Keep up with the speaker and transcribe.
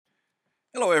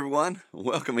Hello, everyone.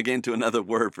 Welcome again to another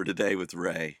Word for Today with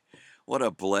Ray. What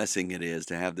a blessing it is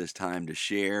to have this time to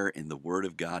share in the Word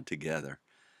of God together.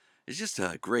 It's just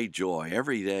a great joy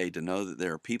every day to know that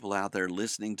there are people out there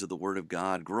listening to the Word of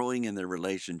God, growing in their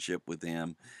relationship with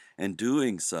Him, and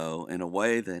doing so in a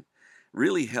way that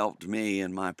really helped me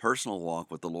in my personal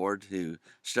walk with the Lord to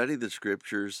study the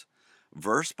Scriptures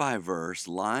verse by verse,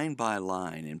 line by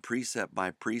line, and precept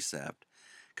by precept,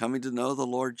 coming to know the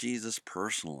Lord Jesus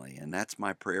personally. And that's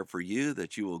my prayer for you,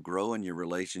 that you will grow in your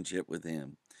relationship with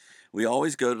Him. We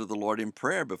always go to the Lord in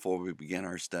prayer before we begin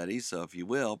our study, so if you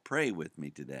will, pray with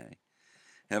me today.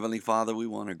 Heavenly Father, we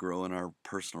want to grow in our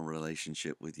personal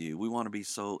relationship with you. We want to be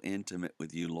so intimate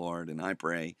with you, Lord, and I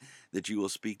pray that you will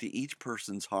speak to each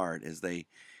person's heart as they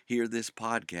hear this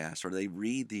podcast or they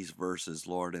read these verses,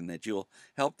 Lord, and that you'll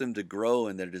help them to grow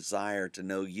in their desire to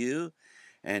know you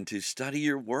and to study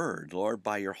your word. Lord,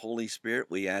 by your Holy Spirit,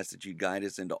 we ask that you guide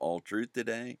us into all truth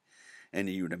today and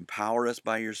you would empower us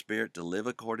by your Spirit to live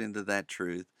according to that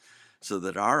truth so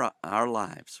that our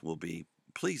lives will be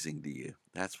pleasing to you.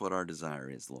 That's what our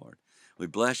desire is, Lord. We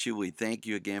bless you. We thank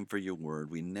you again for your word.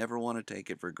 We never want to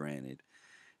take it for granted.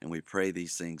 And we pray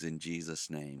these things in Jesus'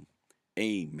 name.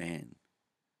 Amen.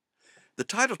 The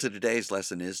title to today's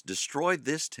lesson is Destroy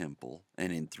This Temple,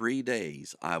 and in 3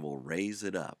 days I will raise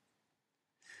it up.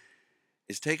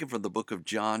 It's taken from the book of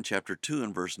John, chapter 2,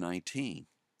 and verse 19.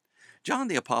 John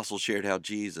the Apostle shared how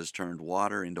Jesus turned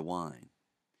water into wine.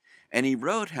 And he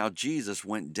wrote how Jesus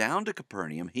went down to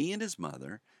Capernaum, he and his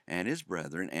mother, and his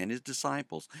brethren, and his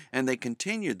disciples, and they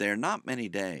continued there not many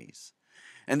days.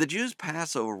 And the Jews'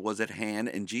 Passover was at hand,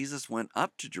 and Jesus went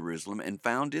up to Jerusalem and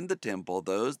found in the temple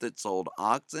those that sold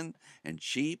oxen and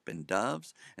sheep and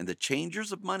doves, and the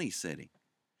changers of money sitting.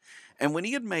 And when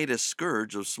he had made a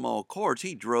scourge of small cords,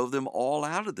 he drove them all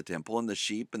out of the temple, and the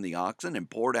sheep and the oxen, and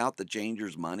poured out the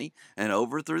changers' money, and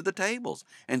overthrew the tables,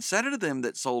 and said unto them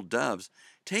that sold doves,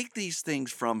 Take these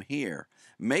things from here.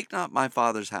 Make not my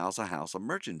Father's house a house of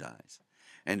merchandise.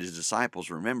 And his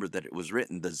disciples remembered that it was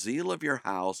written, The zeal of your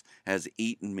house has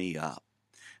eaten me up.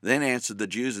 Then answered the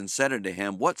Jews and said unto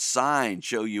him, What sign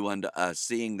show you unto us,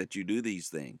 seeing that you do these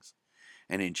things?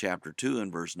 And in chapter 2 and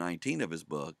verse 19 of his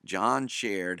book, John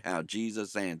shared how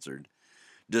Jesus answered,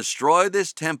 Destroy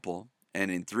this temple, and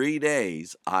in 3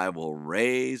 days I will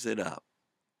raise it up.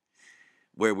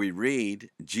 Where we read,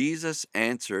 Jesus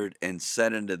answered and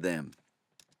said unto them,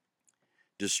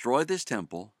 Destroy this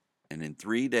temple, and in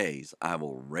 3 days I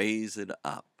will raise it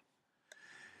up.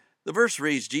 The verse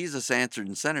reads, Jesus answered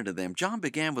and said unto them. John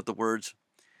began with the words,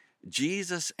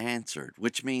 Jesus answered,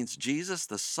 which means Jesus,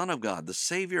 the Son of God, the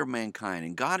Savior of mankind,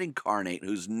 and God incarnate,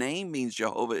 whose name means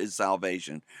Jehovah is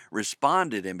salvation,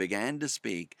 responded and began to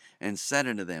speak and said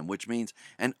unto them, which means,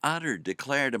 and uttered,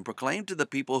 declared, and proclaimed to the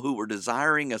people who were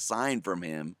desiring a sign from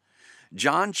him.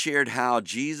 John shared how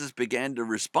Jesus began to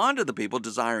respond to the people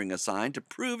desiring a sign to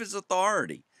prove his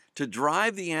authority, to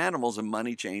drive the animals and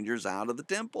money changers out of the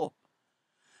temple.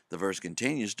 The verse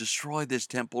continues, Destroy this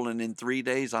temple, and in 3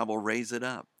 days I will raise it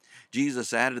up.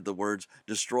 Jesus added the words,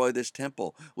 Destroy this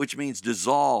temple, which means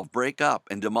dissolve, break up,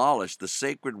 and demolish the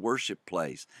sacred worship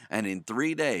place. And in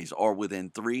 3 days, or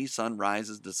within 3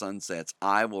 sunrises to sunsets,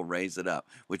 I will raise it up,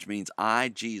 which means I,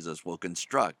 Jesus, will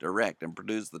construct, erect, and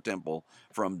produce the temple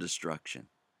from destruction.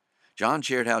 John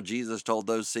shared how Jesus told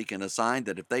those seeking a sign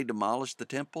that if they demolished the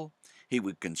temple, he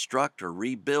would construct or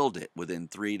rebuild it within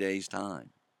 3 days'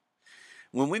 time.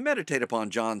 When we meditate upon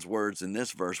John's words in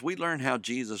this verse, we learn how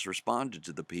Jesus responded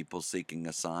to the people seeking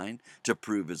a sign to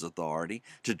prove his authority,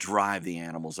 to drive the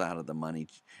animals out of the money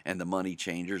and the money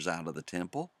changers out of the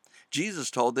temple.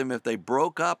 Jesus told them if they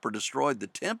broke up or destroyed the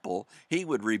temple, he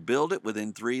would rebuild it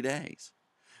within 3 days.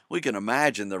 We can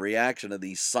imagine the reaction of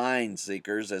these sign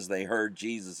seekers as they heard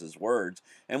Jesus' words,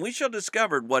 and we shall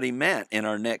discover what he meant in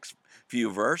our next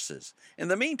few verses. In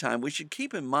the meantime, we should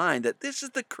keep in mind that this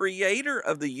is the creator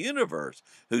of the universe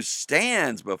who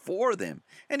stands before them,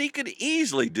 and he could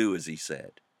easily do as he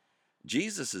said.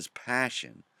 Jesus'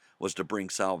 passion was to bring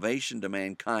salvation to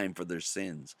mankind for their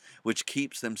sins, which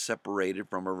keeps them separated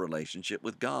from a relationship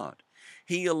with God.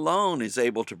 He alone is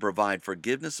able to provide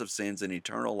forgiveness of sins and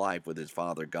eternal life with his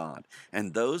Father God,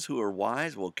 and those who are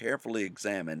wise will carefully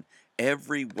examine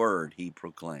every word he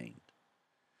proclaimed.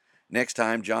 Next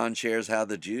time, John shares how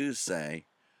the Jews say,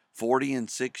 40 and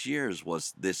 6 years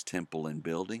was this temple in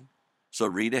building. So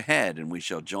read ahead, and we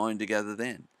shall join together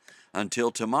then.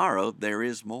 Until tomorrow, there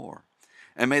is more.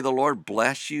 And may the Lord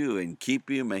bless you and keep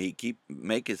you. May he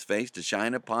make his face to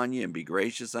shine upon you and be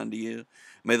gracious unto you.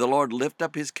 May the Lord lift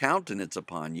up his countenance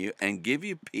upon you and give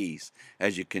you peace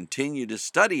as you continue to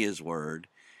study his word.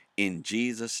 In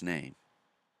Jesus' name.